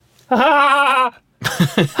Yeah,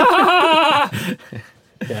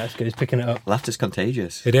 that's good. He's picking it up. Laughter's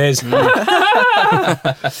contagious. It is. The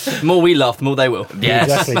more we laugh, the more they will. Yeah,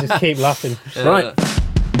 exactly. Just keep laughing. Right.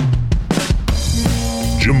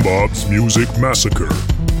 JimBob's Music Massacre.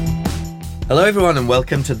 Hello everyone and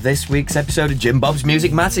welcome to this week's episode of JimBob's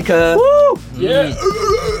Music Massacre. Woo! Yeah.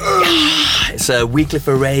 It's a weekly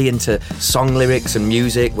foray into song lyrics and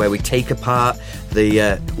music where we take apart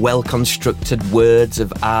the well-constructed words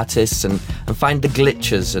of artists and find the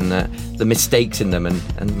glitches and the mistakes in them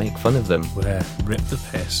and make fun of them. We're rip the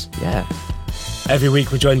piss. Yeah. Every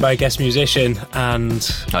week we're joined by a guest musician and...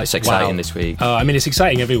 Oh, it's exciting this week. Oh, I mean, it's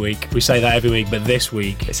exciting every week. We say that every week, but this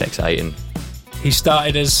week... It's exciting. He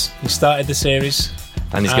started the series.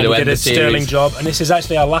 And he's going to end the series. He did a sterling job. And this is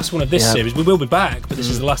actually our last one of this series. We will be back, but this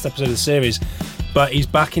is the last episode of the series. But he's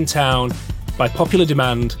back in town by popular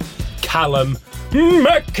demand. Callum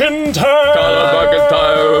McIntyre!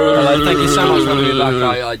 Hello, thank you so much for having me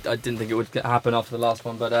back. I didn't think it would happen after the last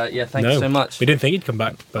one, but thank you so much. We didn't think he'd come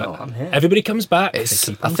back, but I'm here. Everybody comes back. I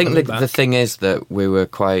think the thing is that we were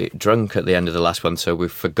quite drunk at the end of the last one, so we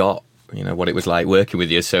forgot what it was like working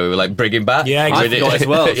with you, so we were like, bring him back. Yeah, exactly. I forgot as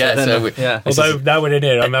well. Yeah. Although now we're in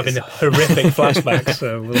here, I'm having horrific flashbacks,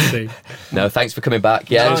 so we'll see. No, thanks for coming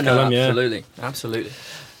back. Yeah, Absolutely.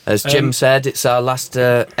 As Jim said, it's our last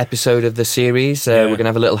episode of the series. We're going to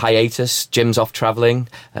have a little hiatus. Jim's off travelling.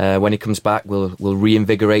 When he comes back, we'll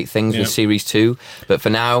reinvigorate things with Series 2. But for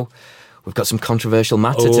now, we've got some controversial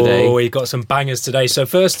matter today. Oh, we've got some bangers today. So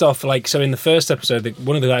first off, in the first episode,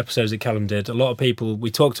 one of the episodes that Callum did, a lot of people,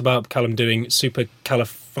 we talked about Callum doing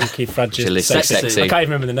supercalifragilistic. I can't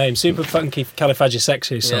even remember the name.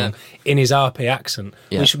 Superfunkycalifragilistic song in his RP accent,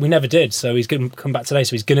 which we never did. So he's going to come back today.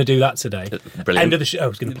 So he's going to do that today. Brilliant. End of the show.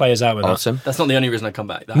 He's going to play us out with that. That's not the only reason I come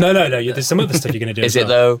back. No. There's some other stuff you're going to do. Is it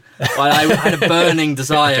though? I had a burning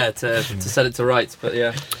desire to set it to rights, but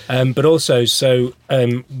yeah. But also,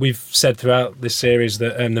 we've said throughout this series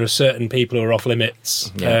that there are certain people who are off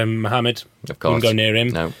limits. Mohammed, of course, wouldn't go near him.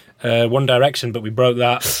 No. One Direction, but we broke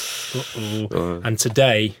that. And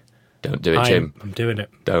today, don't do it, Jim. I'm doing it.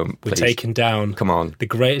 Don't. We're taking down. Come on, the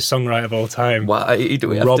greatest songwriter of all time. Why do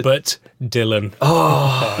we have Robert Dylan.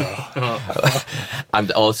 Oh.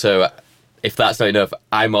 And also, if that's not enough,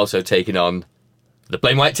 I'm also taking on the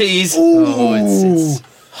Plain White Tease. It's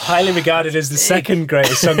highly regarded as the second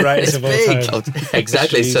greatest songwriters of all time.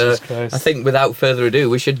 Exactly. So Christ. I think without further ado,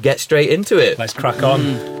 we should get straight into it. Let's crack on.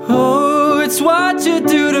 Oh, it's what you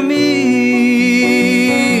do to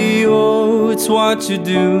me. Oh, it's what you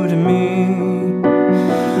do to me.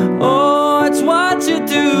 Oh, it's what you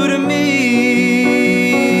do to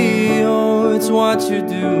me. Oh, it's what you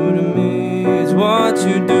do to me. It's what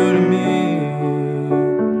you do to me.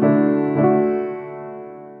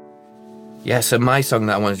 Yeah, so my song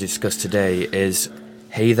that I want to discuss today is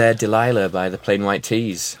Hey There Delilah by the Plain White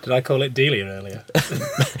Tease. Did I call it Delia earlier?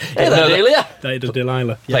 Hey there, Delia.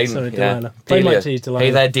 Delilah. Delilah. Plain White Tease, Delilah.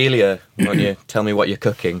 Hey there, Delia. Won't you tell me what you're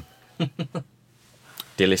cooking?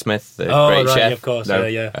 Delia Smith, the great chef. Yeah, of course. No?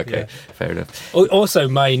 Yeah. Okay, fair enough. Also,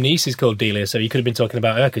 my niece is called Delia, so you could have been talking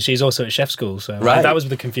about her because she's also at chef school. So that was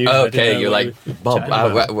the confusion. Oh, okay, you're like, Bob,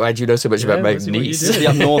 why do you know so much about my niece? The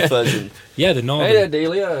up north version. Yeah, the northern. Hey there,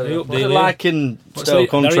 Delia. What's it like in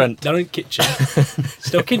Stoke-on-Trent? They're in kitchen.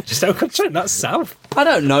 Stoke-on-Trent, that's south. I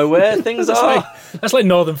don't know where things are. That's like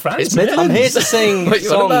northern France. It's Midlands. I'm here to sing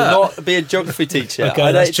songs, not be a geography teacher.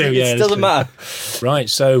 Okay, that's true. It doesn't matter. Right,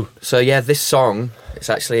 so yeah, this song,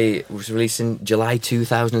 it was released in July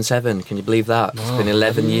 2007. Can you believe that? It's been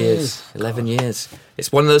 11 years. 11 years.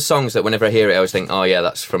 It's one of those songs that whenever I hear it, I always think, oh yeah,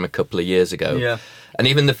 that's from a couple of years ago. Yeah. And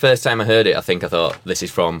even the first time I heard it, I thought, this is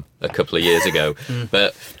from a couple of years ago.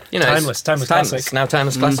 But, timeless classic. It's now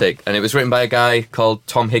timeless classic. And it was written by a guy called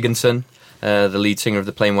Tom Higginson, the lead singer of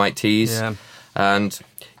the Plain White Tease. Yeah. And,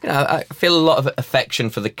 I feel a lot of affection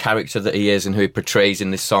for the character that he is and who he portrays in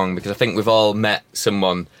this song, because I think we've all met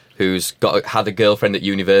someone who's had a girlfriend at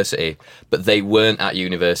university, but they weren't at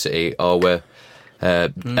university or were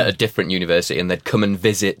at a different university, and they'd come and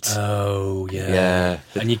visit. Oh, yeah.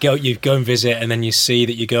 And you go and visit, and then you see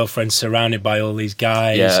that your girlfriend's surrounded by all these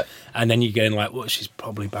guys, and then you're going like, well, she's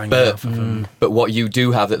probably banging off of them. But what you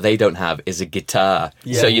do have that they don't have is a guitar.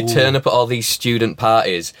 Yeah. So you turn up at all these student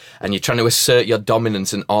parties, and you're trying to assert your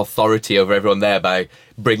dominance and authority over everyone there by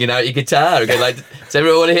bringing out your guitar and going like, does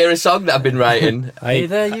everyone want to hear a song that I've been writing? Hey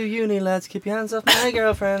there, you uni lads, keep your hands off my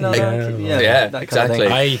girlfriend. Exactly.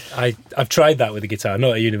 I've tried that with the guitar,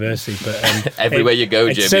 not at university, but everywhere you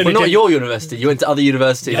go, Jim. Well, not at your university. You went to other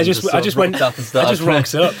universities. I just rocked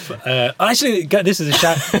up. Actually, this is a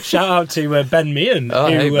shout out to Ben Meehan.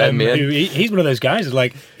 Ben Meehan. He's one of those guys.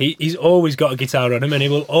 Like he's always got a guitar on him, and he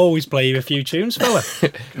will always play you a few tunes, fella.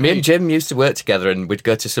 Me and Jim used to work together, and we'd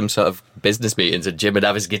go to some sort of business meetings, and Jim would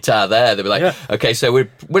have his guitar there. They'd be like, "Okay, so we're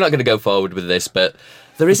not going to go forward with this, but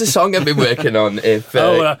there is a song I've been working on." If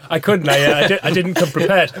I couldn't. I didn't come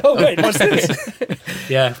prepared. Oh wait, what's this?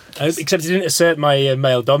 Yeah, except it didn't assert my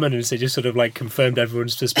male dominance. It just sort of like confirmed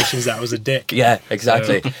everyone's suspicions that I was a dick. Yeah,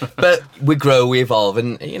 exactly. But we grow, we evolve,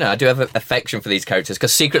 and I do have an affection for these characters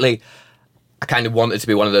because secretly, I kind of wanted to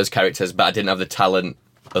be one of those characters, but I didn't have the talent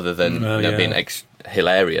other than being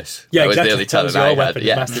hilarious. Yeah, that was exactly. the only talent that was I had. weapon,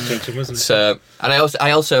 Yeah, master junction, wasn't it? So, and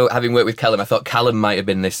I also, having worked with Callum, I thought Callum might have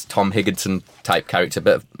been this Tom Higginson type character,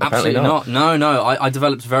 but apparently not. No. I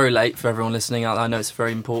developed very late for everyone listening out. I know it's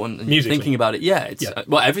very important. And musically, thinking about it,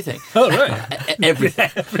 everything. Oh right,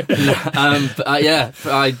 everything.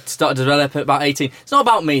 I started to develop at about 18. It's not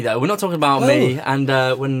about me though. We're not talking about me. And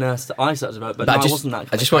when I started to develop, but I wasn't that.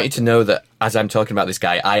 I just want you to know that as I'm talking about this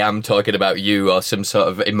guy, I am talking about you or some sort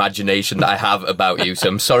of imagination that I have about you. So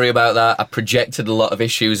I'm sorry about that. I projected a lot of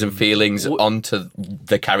issues and feelings onto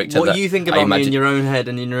the character. What you think about me in your own head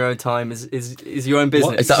and in your own time is your own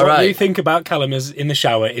business. Is that all right? What you think about Callum as in the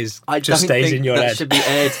shower just stays in your head. That should be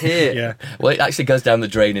aired here. Yeah. Well, it actually goes down the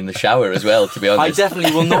drain in the shower as well, to be honest. I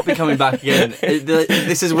definitely will not be coming back again.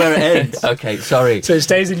 This is where it ends. Okay, sorry. So it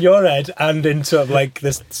stays in your head and in sort of like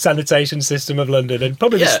the sanitation system of London and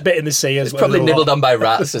probably the spit in the sea as it's well. It's probably nibbled on by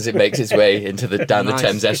rats as it makes its way down the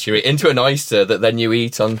Thames estuary into an oyster that then you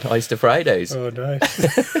eat on Oyster Fridays. Oh, nice.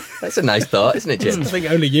 That's a nice thought, isn't it, Jim? I think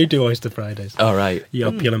only you do Oyster Fridays. All right. You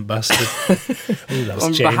opulent bastard.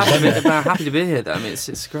 I'm happy to be here, though. I mean,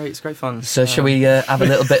 it's great. It's great fun. So shall we have a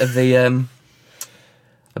little bit of the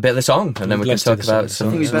song, and then we can talk about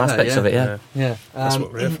some aspects of it. Yeah. That's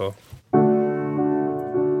what we're here for.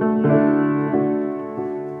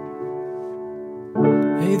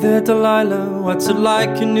 Hey there, Delilah, what's it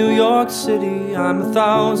like in New York City? I'm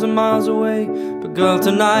 1,000 miles away, but girl,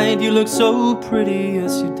 tonight you look so pretty,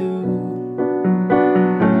 yes you do.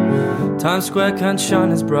 Times Square can't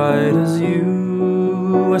shine as bright as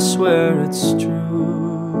you, I swear it's true.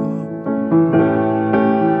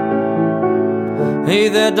 Hey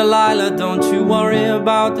there, Delilah, don't you worry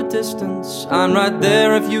about the distance. I'm right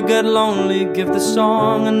there if you get lonely. Give the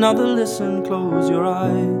song another listen, close your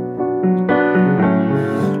eyes.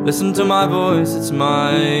 Listen to my voice, it's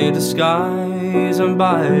my disguise. I'm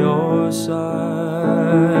by your side.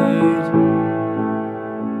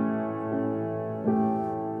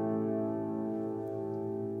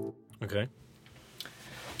 Okay.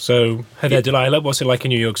 So, hey there, Delilah, what's it like in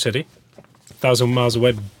New York City? 1,000 miles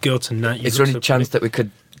away, girl, tonight. Is there any chance that we could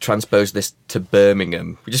transpose this to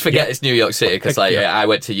Birmingham? We just forget it's New York City because I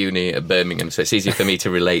went to uni at Birmingham, so it's easy for me to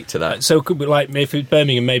relate to that. So could we, like, if it's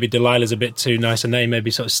Birmingham, maybe Delilah's a bit too nice a name,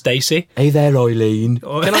 maybe sort of Stacey. Hey there, Eileen.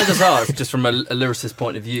 Can I just ask, just from a lyricist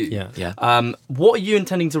point of view? Yeah. What are you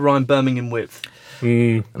intending to rhyme Birmingham with?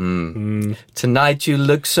 Tonight you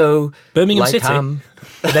look so Birmingham like City. ham.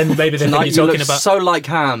 But then maybe the thing you're talking about. So like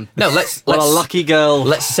ham. No, let's what a lucky girl.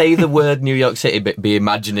 Let's say the word New York City, but be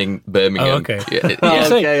imagining Birmingham. Oh, okay.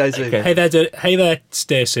 Okay, I see. Okay. Hey there,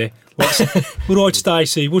 Stacey. Right,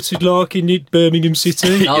 Stacey, what's it like in Birmingham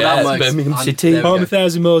City? Oh, Yeah, that works. Birmingham City. There we I'm go.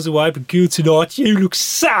 1,000 miles away, but good tonight. You look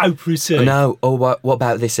so pretty. Oh, no. Oh, what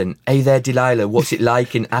about this? And hey there, Delilah. What's it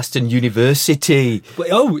like in Aston University?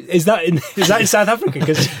 Wait, is that in South Africa?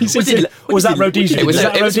 Was that Rhodesian? It was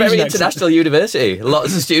that a Rhodesian very accent? international university.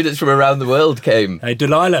 Lots of students from around the world came. Hey,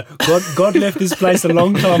 Delilah, God left this place a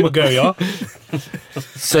long time ago, yeah?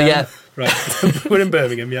 So yeah. Right, we're in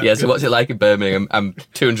Birmingham, yeah. Yeah, so what's it like in Birmingham? I'm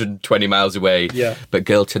 220 miles away. Yeah. But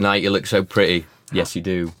girl, tonight you look so pretty. Yes, you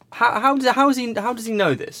do. How does he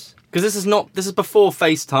know this? Because this is before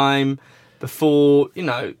FaceTime, before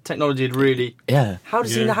technology had really. Yeah. How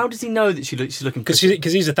does he know that she's looking? Because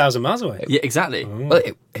he's 1,000 miles away. Yeah, exactly. Well,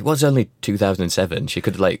 it was only 2007. She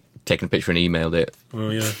could have taken a picture and emailed it.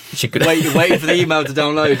 Oh yeah. She could Waiting for the email to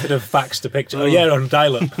download. Could have faxed a picture. Oh yeah, on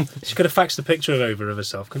dial-up. She could have faxed a picture over of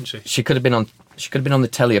herself, couldn't she? She could have been on the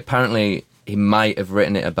telly. Apparently, he might have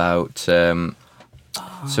written it about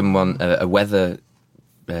someone, a weather.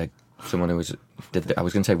 Someone who was. I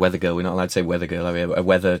was going to say weather girl. We're not allowed to say weather girl. Are we? A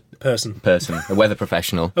weather person, a weather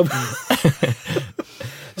professional.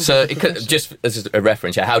 So it could, just as a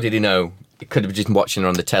reference, how did he know? could have just been watching her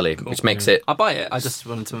on the telly, which makes it... I buy it. I just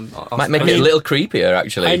wanted to ask. Might make it a little creepier,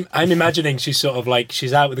 actually. I'm imagining she's sort of like,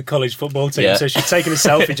 she's out with the college football team, so she's taking a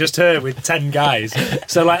selfie, just her with 10 guys.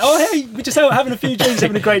 So like, oh, hey, we're just out having a few drinks,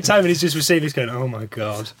 having a great time, and he's just receiving this going, oh my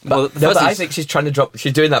God. But I think she's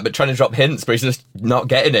doing that, but trying to drop hints, but he's just not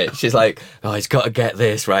getting it. She's like, oh, he's got to get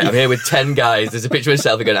this, right? I'm here with 10 guys, there's a picture of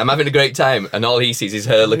herself going, I'm having a great time, and all he sees is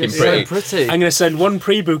her looking pretty. So pretty. I'm going to send one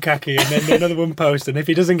pre-bukkake and then another one post, and if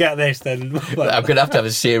he doesn't get this, then... I'm going to have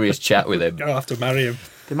a serious chat with him. I'll have to marry him.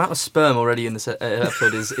 The amount of sperm already in this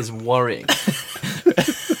episode is worrying.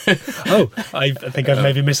 Oh, I think I've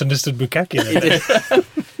maybe misunderstood bukkake.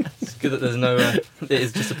 It's good that there's no... it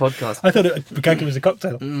is just a podcast. I thought bukkake was a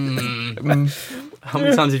cocktail. How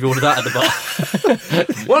many times have you ordered that at the bar?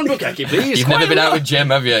 One bukkake, please. You've never been out with Jim,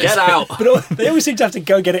 have you? Get out. But they always seem to have to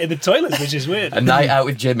go get it in the toilets, which is weird. A night out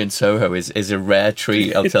with Jim in Soho is a rare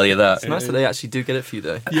treat, I'll tell you that. It's nice that they actually do get it for you,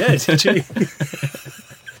 though. Yeah, it's actually...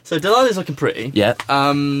 So Delilah's looking pretty. Yeah.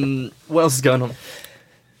 What else is going on?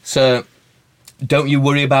 So, don't you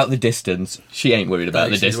worry about the distance. She ain't worried about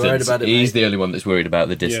the she's worried distance. about it, He's mate. the only one that's worried about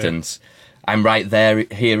the distance. Yeah. I'm right there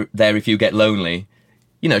if you get lonely.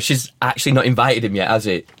 You know, she's actually not invited him yet, has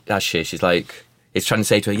she? She's like, he's trying to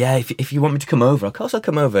say to her, yeah, if you want me to come over, of course I'll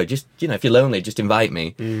come over. Just, you know, if you're lonely, just invite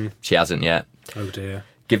me. She hasn't yet. Oh dear.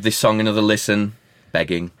 Give this song another listen.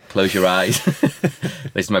 Begging. Close your eyes.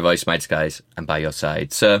 Listen to my voice, my disguise. I'm by your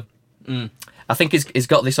side. So, I think he's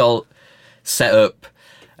got this all set up,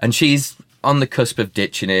 and she's on the cusp of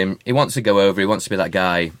ditching him. He wants to go over, he wants to be that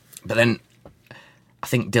guy. But then, I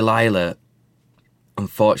think Delilah,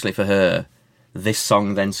 unfortunately for her, this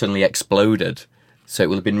song then suddenly exploded. So it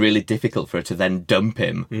would have been really difficult for her to then dump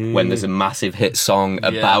him when there's a massive hit song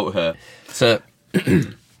about her. So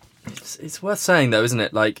it's worth saying, though, isn't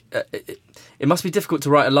it? Like, it must be difficult to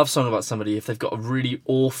write a love song about somebody if they've got a really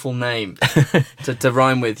awful name to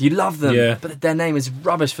rhyme with. You love them, but their name is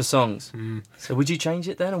rubbish for songs. So would you change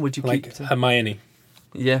it then, or would you keep it? Hermione.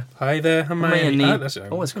 Yeah. Hi there, Hermione. Oh, that's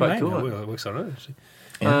it's quite cool. It works all right, actually.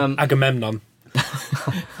 Agamemnon.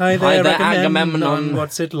 Hi there, Agamemnon.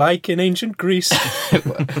 What's it like in ancient Greece?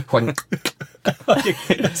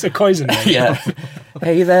 That's a Coison name. Yeah.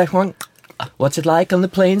 Hey there, what's it like on the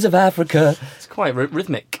plains of Africa? It's quite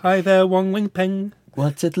rhythmic. Hi there, Wong Wing Peng.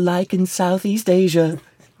 What's it like in Southeast Asia?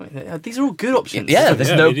 These are all good options. Yeah,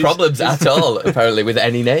 there's no problems at all, apparently, with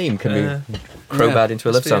any name can be crowbarred into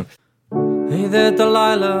a love song. Hey there,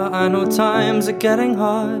 Delilah, I know times are getting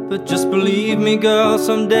hard, but just believe me, girl,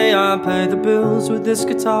 someday I'll pay the bills with this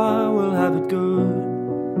guitar. We'll have it good.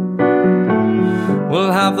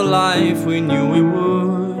 We'll have the life we knew we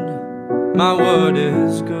would. My word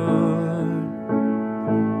is good.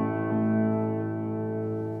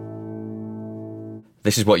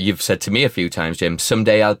 This is what you've said to me a few times, Jim.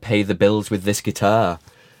 Someday I'll pay the bills with this guitar.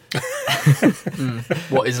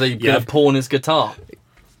 What, is he going to pawn his guitar?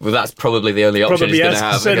 Well, that's probably the only option he's going to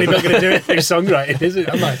have. Certainly not going to do it through songwriting, is it?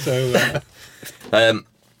 Am I? So,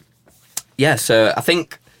 so I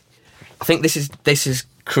think this is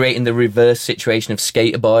creating the reverse situation of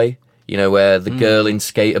Skater Boy. You know, where the girl in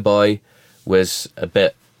Skater Boy was a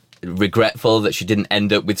bit regretful that she didn't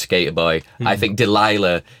end up with Skater Boy. I think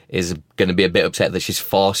Delilah is going to be a bit upset that she's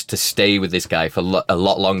forced to stay with this guy for a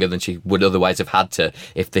lot longer than she would otherwise have had to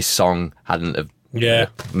if this song hadn't have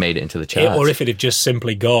made it into the charts. Or if it had just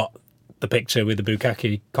simply got the picture with the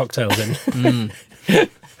bukkake cocktails in.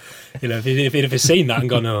 You know, if he'd have seen that and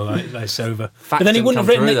gone, oh, that's over. But then he wouldn't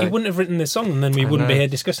have written this song, and then we wouldn't be here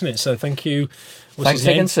discussing it. So thank you. Thanks,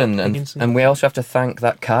 Higginson. And we also have to thank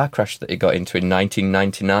that car crash that he got into in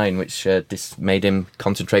 1999, which made him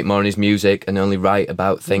concentrate more on his music and only write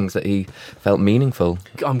about things that he felt meaningful.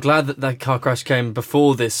 I'm glad that car crash came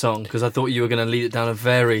before this song, because I thought you were going to lead it down a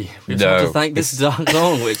very... We have to thank this dark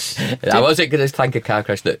song, which... I wasn't going to thank a car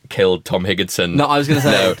crash that killed Tom Higginson. No, I was going to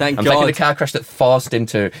say, thank God. I'm thanking a car crash that forced him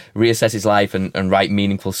to reassess his life and write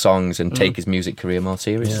meaningful songs and take his music career more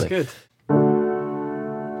seriously. That's good.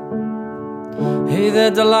 Hey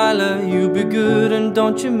there, Delilah, you be good and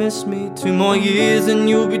don't you miss me. 2 more years and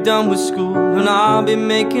you'll be done with school, and I'll be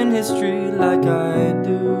making history like I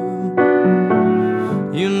do.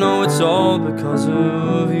 You know it's all because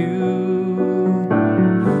of you,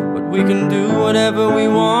 but we can do whatever we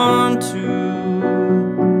want to.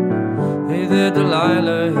 Hey there,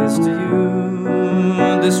 Delilah, here's to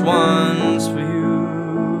you. This one's for you.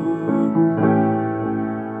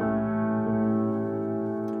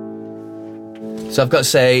 So I've got to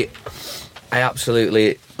say, I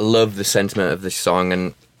absolutely love the sentiment of this song,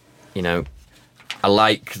 and, you know, I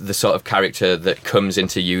like the sort of character that comes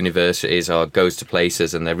into universities or goes to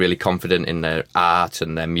places and they're really confident in their art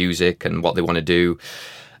and their music and what they want to do.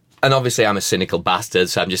 And obviously I'm a cynical bastard,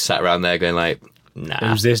 so I'm just sat around there going like,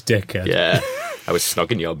 nah. Who's this dickhead? Yeah, I was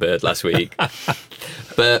snogging your bird last week.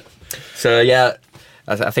 But, so yeah,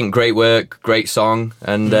 I think great work, great song,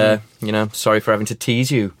 and, sorry for having to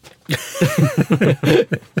tease you.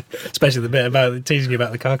 Especially the bit about teasing you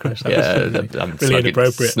about the car crash. That I'm was really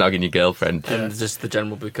inappropriate. Snogging your girlfriend. And just the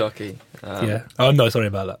general bukkake. Yeah. Oh, no, sorry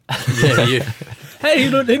about that. Yeah, you. Hey,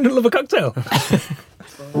 you didn't love a cocktail?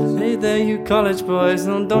 Hey there, you college boys,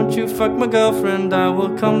 and don't you fuck my girlfriend. I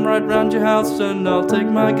will come right round your house and I'll take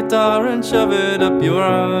my guitar and shove it up your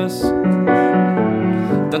ass.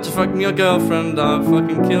 Don't you fuck your girlfriend, I'll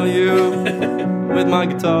fucking kill you with my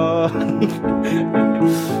guitar.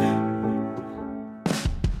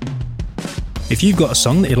 If you've got a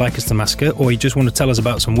song that you'd like us to massacre, or you just want to tell us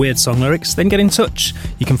about some weird song lyrics, then get in touch.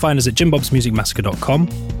 You can find us at JimBob'sMusicMassacre.com.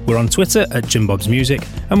 We're on Twitter at JimBob'sMusic,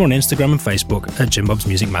 and we're on Instagram and Facebook at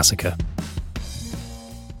JimBob'sMusicMassacre.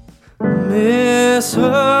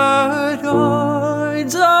 Misheard, oh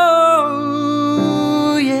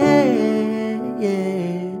yeah.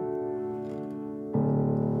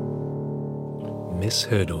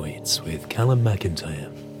 Misheardoids with Callum McIntyre.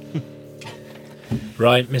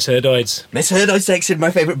 Right, Misheardoids. Misheardoids section,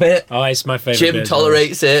 my favourite bit. Oh, it's my favourite Jim bit.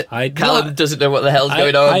 tolerates it. Callum doesn't know what the hell's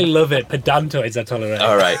going on. I love it. Pedantoids I tolerate.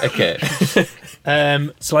 All right, okay.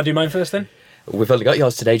 Shall I do mine first then? We've only got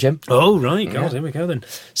yours today, Jim. Oh, right. God, here we go then.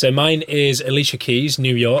 So mine is Alicia Keys,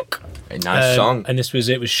 New York. A nice song. And it was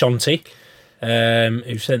Shanti.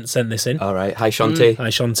 Who sent this in. All right. Hi, Shanti. Hi,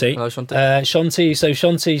 Shanti. Hello, Shanti.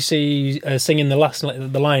 Shanti singing the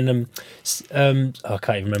line. I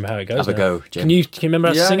can't even remember how it goes. Have a go, Jim. Can you remember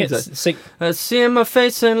how to sing it? Seeing my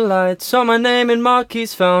face in lights, saw my name in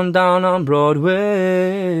marquees found down on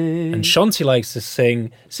Broadway. And Shanti likes to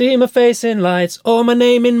sing, "See my face in lights, or my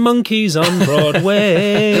name in monkeys on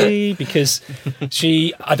Broadway," because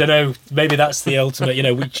I don't know, maybe that's the ultimate.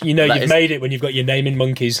 You've made it when you've got your name in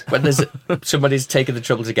monkeys. When there's somebody's taken the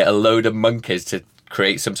trouble to get a load of monkeys to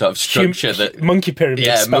create some sort of structure that monkey pyramid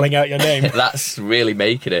spelling out your name. That's really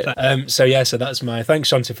making it. So that's my thanks,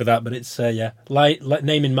 Shanti, for that. But it's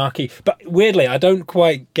name in marquee. But weirdly, I don't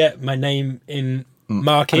quite get my name in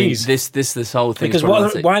marquees. I mean, this whole thing. Because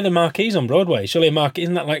why the marquees on Broadway? Surely a marquee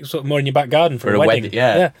isn't that like sort of more in your back garden for a wedding?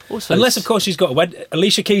 Yeah. Also, unless of course she's got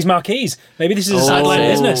Alicia Keys marquees. Maybe this is a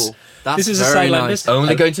sideline business. This is a sideline business.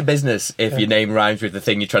 Only going to business if your name rhymes with the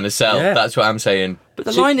thing you're trying to sell. Yeah. That's what I'm saying. But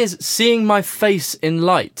the line is seeing my face in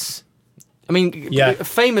lights. I mean,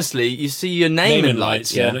 famously, you see your name in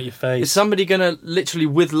lights. Yeah, not your face. Is somebody going to literally,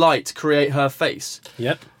 with light, create her face?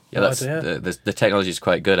 Yep. Yeah, the technology is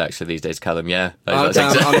quite good actually these days, Callum. Yeah, I'm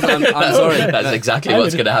sorry. That's exactly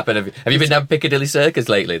what's going to happen. Have you been down Piccadilly Circus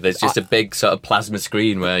lately? There's just a big sort of plasma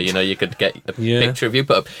screen where you could get a picture of you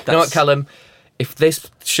put up. You know what, Callum? If this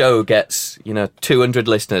show gets 200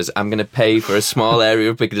 listeners, I'm going to pay for a small area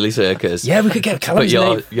of Piccadilly Circus. Yeah, we could get Callum's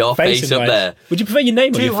your face up there. Would you prefer your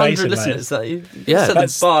name or your face? 200 listeners. Set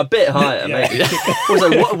the bar a bit higher, maybe.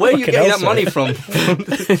 Also, where are you getting that money from?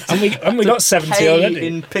 and we got 70 already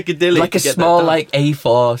in Piccadilly. Like a small,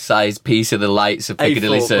 A4 size piece of the lights of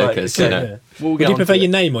Piccadilly Circus. Right, okay. Would you prefer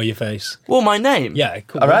your name or your face? Well, my name. Yeah,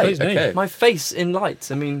 cool. All right, okay. My face in lights.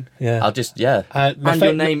 I mean, I'll just and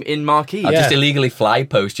your name in marquee. I'll just illegally fly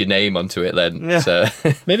post your name onto it then. Yeah. So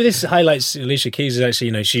maybe this highlights Alicia Keys is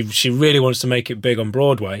actually she really wants to make it big on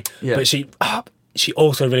Broadway, but she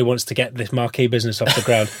also really wants to get this marquee business off the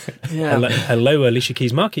ground. Hello, Alicia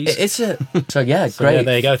Keys marquees. Great. Yeah,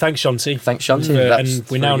 there you go. Thanks, Shanti. And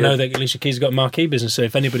we now know that Alicia Keys got a marquee business. So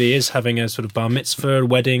if anybody is having a sort of bar mitzvah,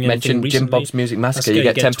 wedding, mention JimBob's Music Massacre, you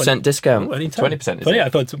get 10% discount. 20%. I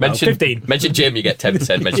thought mention 15. Mention Jim, you get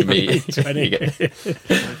 10%. Mention me, 20. You get.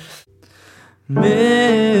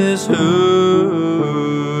 Miss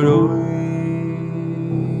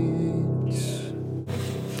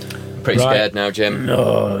Pretty scared now, Jim.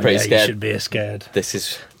 No, pretty scared. You should be scared. This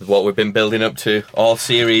is what we've been building up to all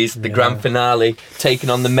series. The grand finale, taking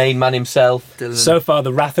on the main man himself. So far,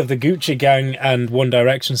 the wrath of the Gucci gang and One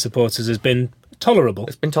Direction supporters has been tolerable.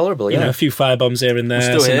 It's been tolerable, yeah. A few firebombs here and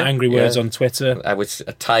there, some angry words on Twitter.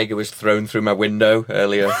 A tiger was thrown through my window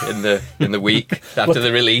earlier in the week after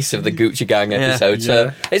the release of the Gucci Gang episode.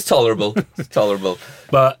 So it's tolerable. It's tolerable.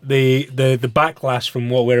 But the backlash from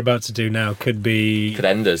what we're about to do now could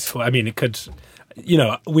end us. I mean, it could.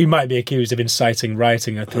 We might be accused of inciting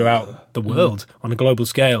rioting throughout the world on a global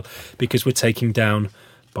scale because we're taking down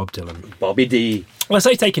Bob Dylan. Bobby D. Well, I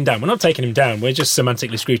say taking down. We're not taking him down. We're just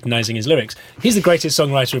semantically scrutinising his lyrics. He's the greatest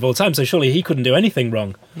songwriter of all time, so surely he couldn't do anything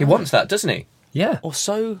wrong. He wants that, doesn't he? Yeah. Or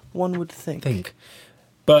so one would think.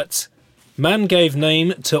 But man gave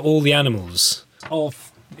name to all the animals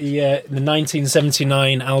of the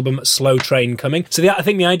 1979 album Slow Train Coming. So I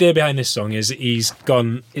think the idea behind this song is it's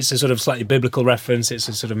a sort of slightly biblical reference. It's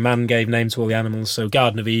a sort of man gave name to all the animals. So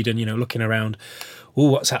Garden of Eden, looking around. Ooh,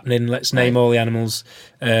 what's happening? Let's name all the animals.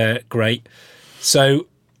 Great. So,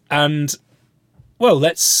 let's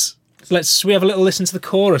we have a little listen to the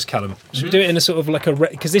chorus, Callum. Should we do it in a sort of like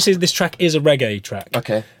because this track is a reggae track.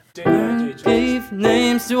 Okay. Gave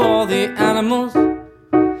names to all the animals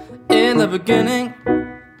in the beginning.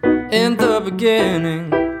 In the beginning,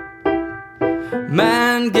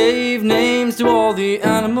 man gave names to all the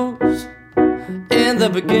animals in the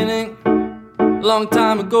beginning, long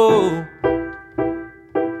time ago.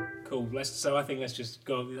 Cool. I think let's just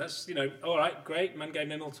go. That's all right. Great. Man gave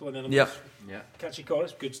name to all the animals. Yep. Yeah. Catchy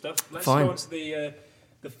chorus. Good stuff. Let's Fine. go on to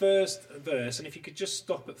the first verse, and if you could just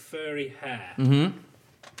stop at furry hair. Mm-hmm.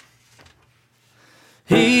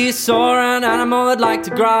 He saw an animal that liked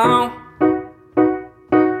to growl,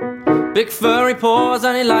 big furry paws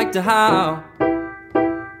and he liked to howl,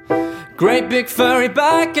 great big furry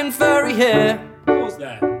back and furry hair. Pause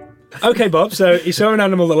there. Okay, Bob, so he saw an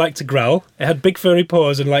animal that liked to growl, it had big furry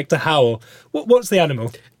paws and liked to howl. What's the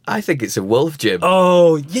animal? I think it's a wolf, Jim.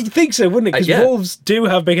 Oh, you'd think so, wouldn't it? Because yeah. wolves do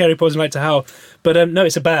have big hairy paws and like to howl. But no,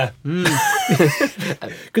 it's a bear.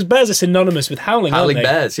 Because bears are synonymous with howling, Howling aren't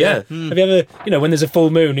they? bears, yeah. Have you ever, when there's a full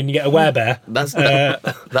moon and you get a werebear?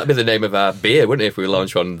 That'd be the name of our beer, wouldn't it, if we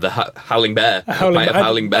launched one? The Howling Bear.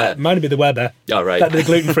 Howling Bear. Mine would be the werebear. Oh, right. That'd be the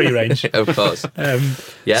gluten-free range. Of course.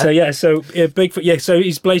 Yeah. So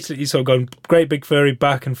he's blatantly sort of gone, great big furry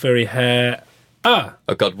back and furry hair. Oh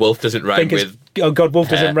God, wolf doesn't rhyme with... Oh God, wolf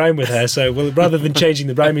hair. doesn't rhyme with hair, so rather than changing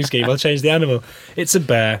the rhyming scheme, I'll change the animal. It's a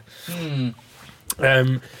bear. I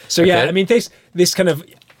mean, this kind of...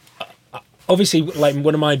 Obviously, like,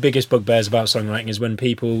 one of my biggest bugbears about songwriting is when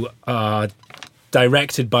people are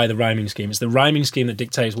directed by the rhyming scheme. It's the rhyming scheme that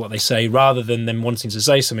dictates what they say, rather than them wanting to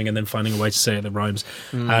say something and then finding a way to say it that rhymes.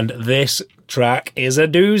 And this track is a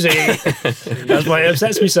doozy. That's why it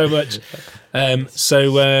upsets me so much.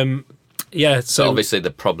 So obviously the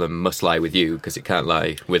problem must lie with you, because it can't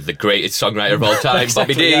lie with the greatest songwriter of all time,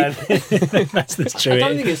 Bobby D. That's true. I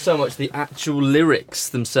don't think it's so much the actual lyrics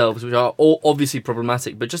themselves, which are all obviously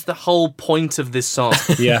problematic, but just the whole point of this song.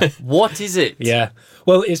 Yeah. What is it? Yeah.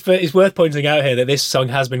 Well, it's worth pointing out here that this song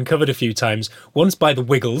has been covered a few times. Once by the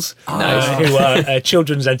Wiggles, who are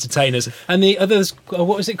children's entertainers, and the others. What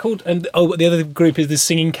was it called? And the other group is the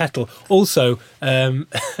Singing Kettle. Also, what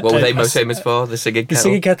were they most famous for? The Singing Kettle. The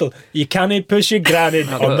Singing Kettle. You can't push your granny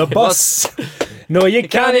on the bus. No, you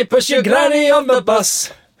can't push your granny on the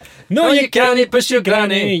bus. No, you can't push your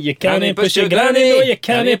granny. You can't push your granny. No, you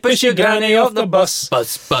can't push your granny off the bus.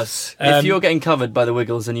 Bus. If you're getting covered by the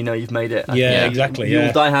Wiggles, then you know you've made it. Yeah, exactly.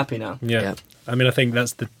 You'll die happy now. Yeah. I mean, I think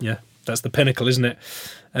that's the pinnacle, isn't it?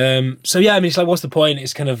 It's like, what's the point?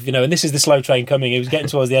 It's kind of, and this is the Slow Train Coming. It was getting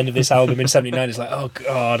towards the end of this album in '79. It's like, oh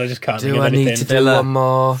God, I just can't think of anything. Do I need to do one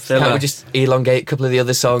more? Can't we just elongate a couple of the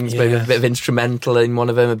other songs, maybe a bit of instrumental in one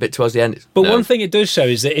of them, a bit towards the end? But one thing it does show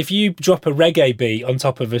is that if you drop a reggae beat on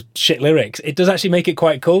top of a shit lyrics, it does actually make it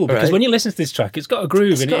quite cool, because when you listen to this track, it's got a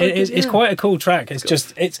groove, it's quite a cool track. And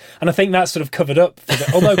I think that's sort of covered up.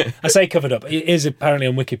 Although I say covered up, it is apparently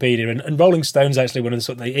on Wikipedia, and Rolling Stone's actually one of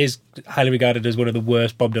the is highly regarded as one of the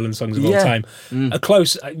worst Bob Dylan songs of all time. A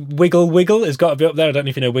close Wiggle has got to be up there. I don't know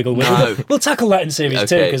if you know Wiggle. No. We'll tackle that in series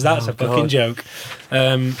 2, because that's a fucking God. joke.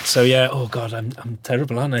 Oh God, I'm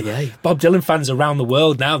terrible, aren't I? Yeah. Bob Dylan fans around the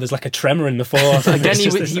world now. There's like a tremor in the floor. Again, he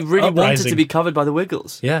really wanted to be covered by the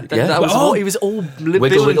Wiggles. Yeah. That was all. He was all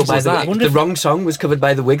Wiggle by the wrong song was covered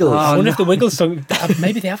by the Wiggles. I wonder if the Wiggles song.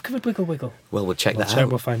 Maybe they have covered Wiggle. Well, we'll check that out.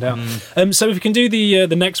 We'll find out. So if we can do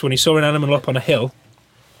the next one, he saw an animal up on a hill.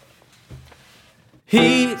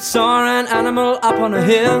 He saw an animal up on a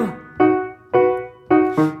hill,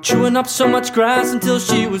 chewing up so much grass until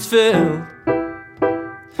she was filled.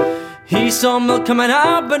 He saw milk coming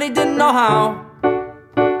out, but he didn't know how.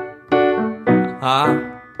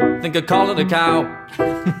 I think I call it a cow.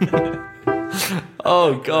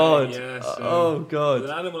 Oh God. Yeah, Oh God.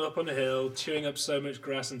 An animal up on a hill, chewing up so much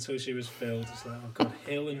grass until she was filled. It's like, oh God,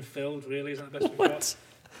 hill and filled, really? Is that the best we got?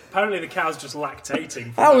 Apparently the cow's just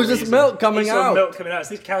lactating. How was just milk coming out? Milk coming out.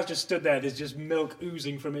 So this cow's just stood there. There's just milk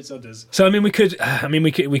oozing from its udders. So we could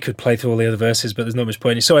play through all the other verses, but there's not much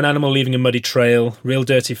point. He saw an animal leaving a muddy trail, real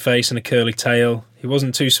dirty face and a curly tail. He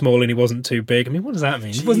wasn't too small and he wasn't too big. I mean, what does that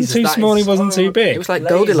mean? He wasn't too small, he wasn't too big. It was like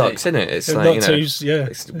Goldilocks, isn't it? It's like, not too, yeah.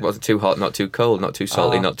 It wasn't too hot, not too cold, not too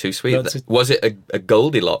salty, not too sweet. Was it a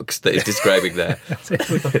Goldilocks that is describing there?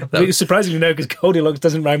 It's surprisingly no, because Goldilocks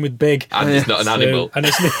doesn't rhyme with big. And it's not an animal. And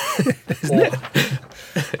it's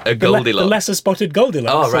a Goldilocks. The lesser spotted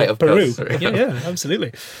Goldilocks. Oh, right, of Peru. course. Yeah,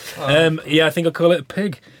 absolutely. Yeah, I think I'll call it a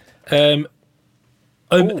pig.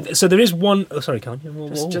 So there is one. Oh, sorry, Callum.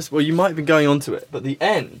 Well, you might have been going on to it, but the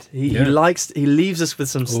end, he leaves us with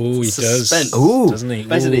some suspense. Doesn't he?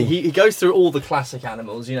 Basically, he goes through all the classic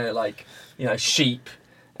animals, like sheep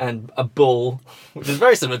and a bull, which is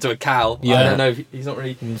very similar to a cow. Yeah. I don't know, he's not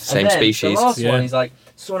really... Same species. The last one, he's like,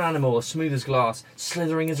 saw an animal as smooth as glass,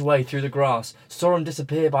 slithering his way through the grass, saw him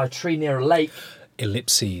disappear by a tree near a lake.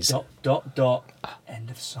 Ellipses. ... End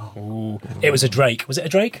of song. Ooh. It was a drake. Was it a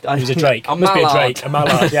drake? It was a drake. Must be a drake. A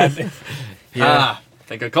mallard. Yeah. I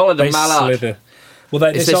think I call it a mallard. Slither. Well,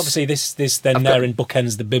 this then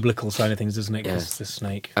bookends the biblical side of things, doesn't it? Because the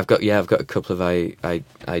snake. I've got a couple of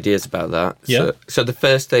ideas about that. Yeah. So the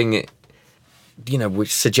first thing, we're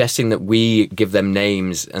suggesting that we give them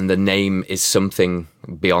names, and the name is something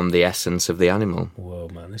beyond the essence of the animal. Whoa,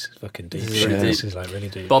 man, this is fucking deep. This is like really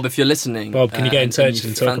deep. Bob, if you're listening, Bob, can you get in touch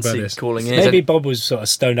and talk about this? Calling in. Maybe Bob was sort of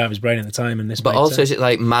stoned out of his brain at the time, and this. But also, sense. Is it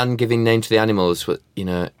like man giving name to the animals?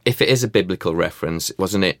 If it is a biblical reference,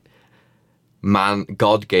 wasn't it?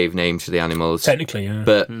 God gave name to the animals. Technically, yeah.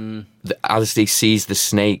 But as he sees the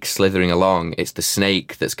snake slithering along, it's the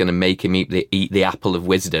snake that's going to make him eat the apple of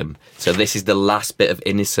wisdom. So this is the last bit of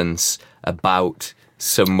innocence about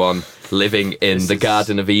someone living in the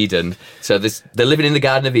Garden of Eden. So they're living in the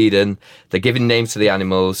Garden of Eden. They're giving names to the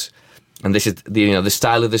animals. And this is the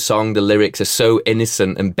style of the song. The lyrics are so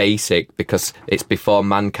innocent and basic because it's before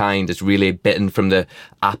mankind has really bitten from the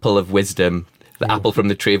apple of wisdom, the apple from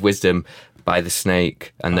the tree of wisdom, by the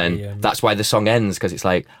snake, and then that's why the song ends, because it's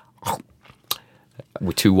like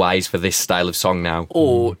we're too wise for this style of song now.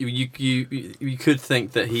 Or you could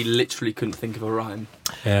think that he literally couldn't think of a rhyme.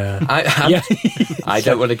 Yeah, I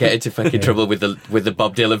don't want to get into fucking trouble with the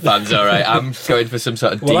Bob Dylan fans. All right, I'm going for some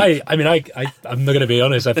sort of. Well, I'm not going to be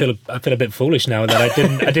honest. I feel a bit foolish now that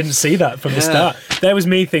I didn't see that from the start. There was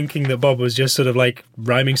me thinking that Bob was just sort of like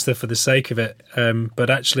rhyming stuff for the sake of it, but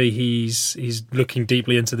actually he's looking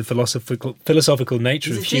deeply into the philosophical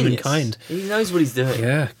nature of humankind. He knows what he's doing.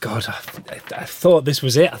 Yeah, God, I thought this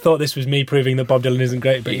was it. I thought this was me proving that Bob Dylan isn't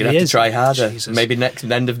great, but you're gonna have to try harder. Jesus. Maybe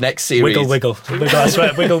end of next series. Wiggle. I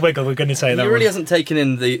swear, wiggle. We're going to say that. He really hasn't taken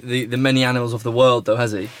in the many animals of the world, though,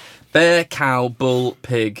 has he? Bear, cow, bull,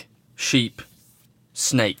 pig, sheep,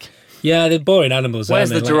 snake. Yeah, they're boring animals. Where's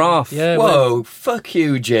the giraffe? Yeah, whoa, fuck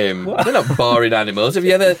you, Jim. What? They're not boring animals. Have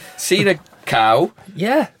you ever seen a cow?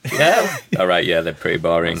 Yeah. All right, they're pretty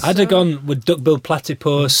boring. I'd have gone with duck-billed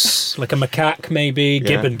platypus, like a macaque maybe.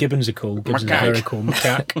 Gibbons are cool. Gibbons are very cool.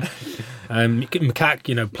 Macaque.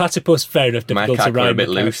 Macaque, platypus, fair enough, difficult to rhyme. Were a bit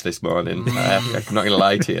loose this morning. I'm not going to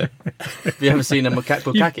lie to you. Have you ever seen a macaque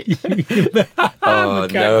bukkake? Oh,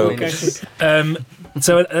 no.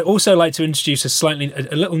 So I'd also like to introduce a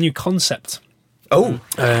little new concept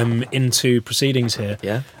into proceedings here.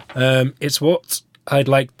 Yeah. It's what I'd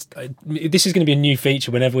like... this is going to be a new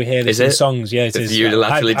feature whenever we hear this in songs. Yeah, it is. You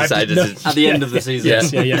unilaterally decided at the end of the season.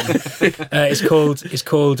 Yes, yeah. It's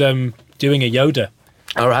called doing a Yoda.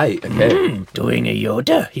 All right, okay. Doing a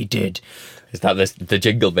Yoda, he did. Is that the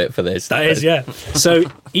jingle bit for this? That is, yeah. So,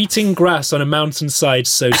 eating grass on a mountainside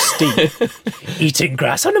so steep. Eating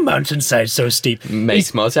grass on a mountainside so steep.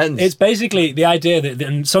 Makes more sense. It's basically the idea that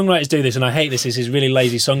and songwriters do this, and I hate this is really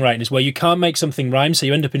lazy songwriting, is where you can't make something rhyme, so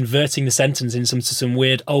you end up inverting the sentence in some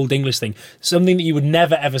weird old English thing. Something that you would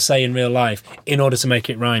never ever say in real life in order to make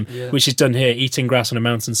it rhyme, which is done here. Eating grass on a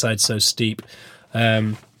mountainside so steep.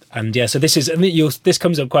 And yeah, so this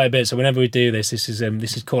comes up quite a bit. So whenever we do this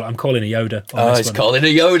is called. I'm calling a Yoda. Calling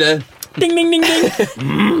a Yoda. Ding ding ding ding.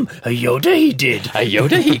 A Yoda he did. A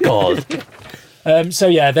Yoda he called. So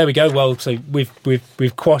yeah, there we go. Well, so we've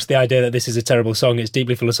quashed the idea that this is a terrible song. It's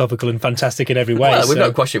deeply philosophical and fantastic in every way. Well, we've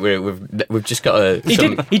not quashed it. We've just got a.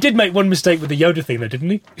 He did make one mistake with the Yoda thing, though, didn't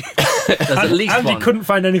he? There's at least and one. he couldn't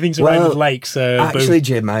find anything to rhyme with lake. So actually,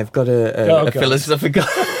 Jim, I've got a philosophical.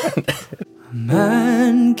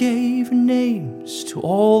 Man gave names to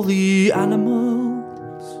all the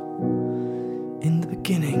animals in the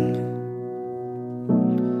beginning.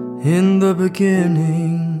 In the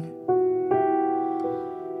beginning,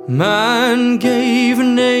 man gave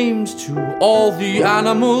names to all the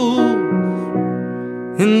animals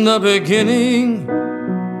in the beginning,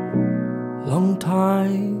 long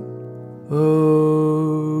time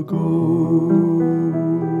ago.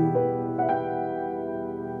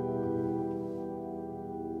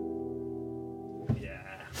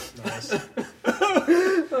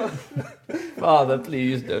 Father,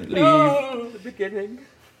 please don't leave. Oh, the beginning.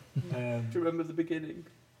 Remember the beginning.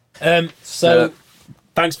 So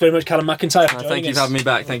thanks very much, Callum McIntyre, for joining thank you us. for having me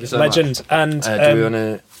back. Thank you so Legend. much. And do we want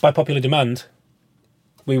to... by popular demand,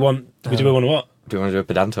 do we want to what? Do we want to do a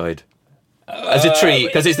pedantoid? As a treat,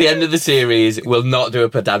 because it's the end of the series, we'll not do a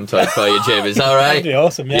pedantoid for you, Jim. Is that all right? That'd be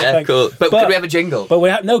awesome, yeah. Yeah, thanks. cool. But could we have a jingle? But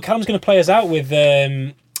Callum's going to play us out with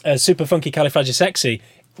Super Funky Califragisexy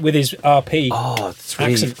with his RP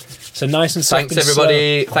accent. So nice and soft. Thanks,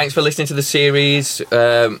 everybody. Thanks for listening to the series.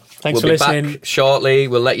 Thanks for listening. Back shortly.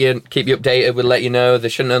 We'll keep you updated. We'll let you know. There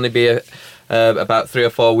shouldn't only be about 3 or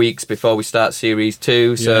 4 weeks before we start series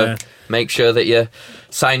 2. So make sure that you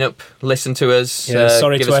sign up, listen to us, give us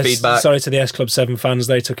feedback. Sorry to the S Club 7 fans,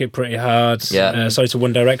 they took it pretty hard. Sorry to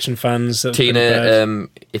One Direction fans. Tina,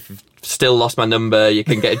 if you've still lost my number, you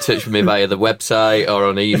can get in touch with me via the website or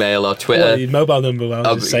on email or Twitter. Well, your mobile number,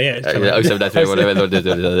 I'll just say it. 0793,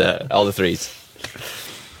 whatever, all the threes.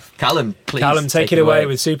 Callum, please. Callum, take it away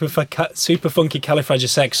with Super Funky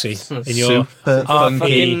Califragisexy in your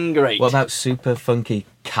fucking great. What about Super Funky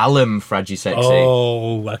Callum Fragisexy?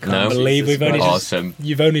 Oh, I can't believe you've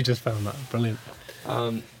only just found that. Brilliant.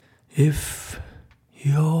 If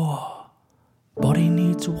your body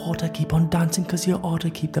needs water, keep on dancing, 'cause you ought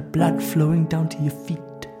to keep the blood flowing down to your feet.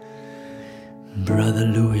 Brother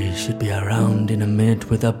Louis should be around in a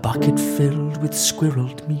minute with a bucket filled with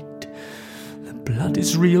squirreled meat. Blood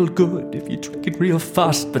is real good if you drink it real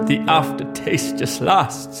fast, but the aftertaste just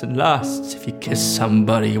lasts and lasts. If you kiss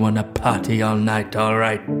somebody, you wanna party all night,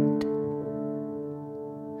 alright.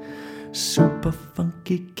 Super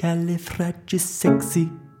funky califragisexy.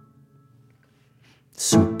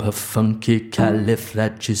 Super funky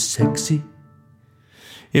califragisexy.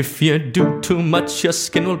 If you do too much, your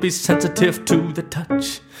skin will be sensitive to the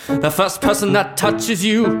touch. The first person that touches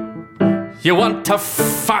you want to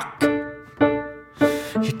fuck.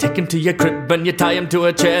 You take him to your crib and you tie him to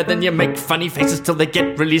a chair. Then you make funny faces till they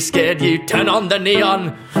get really scared. You turn on the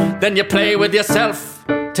neon, then you play with yourself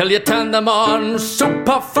till you turn them on.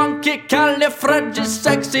 Super funky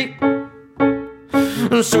califragisexy.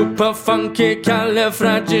 Super funky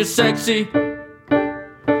califragisexy.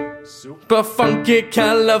 Super funky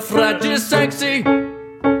califragisexy.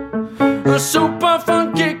 Super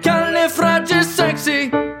funky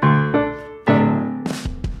califragisexy.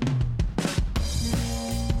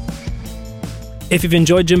 If you've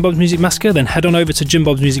enjoyed JimBob's Music Massacre, then head on over to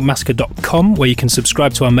JimBob'sMusicMassacre.com, where you can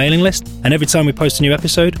subscribe to our mailing list, and every time we post a new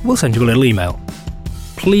episode, we'll send you a little email.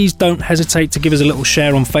 Please don't hesitate to give us a little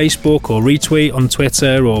share on Facebook or retweet on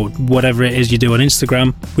Twitter or whatever it is you do on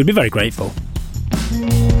Instagram. We'd be very grateful.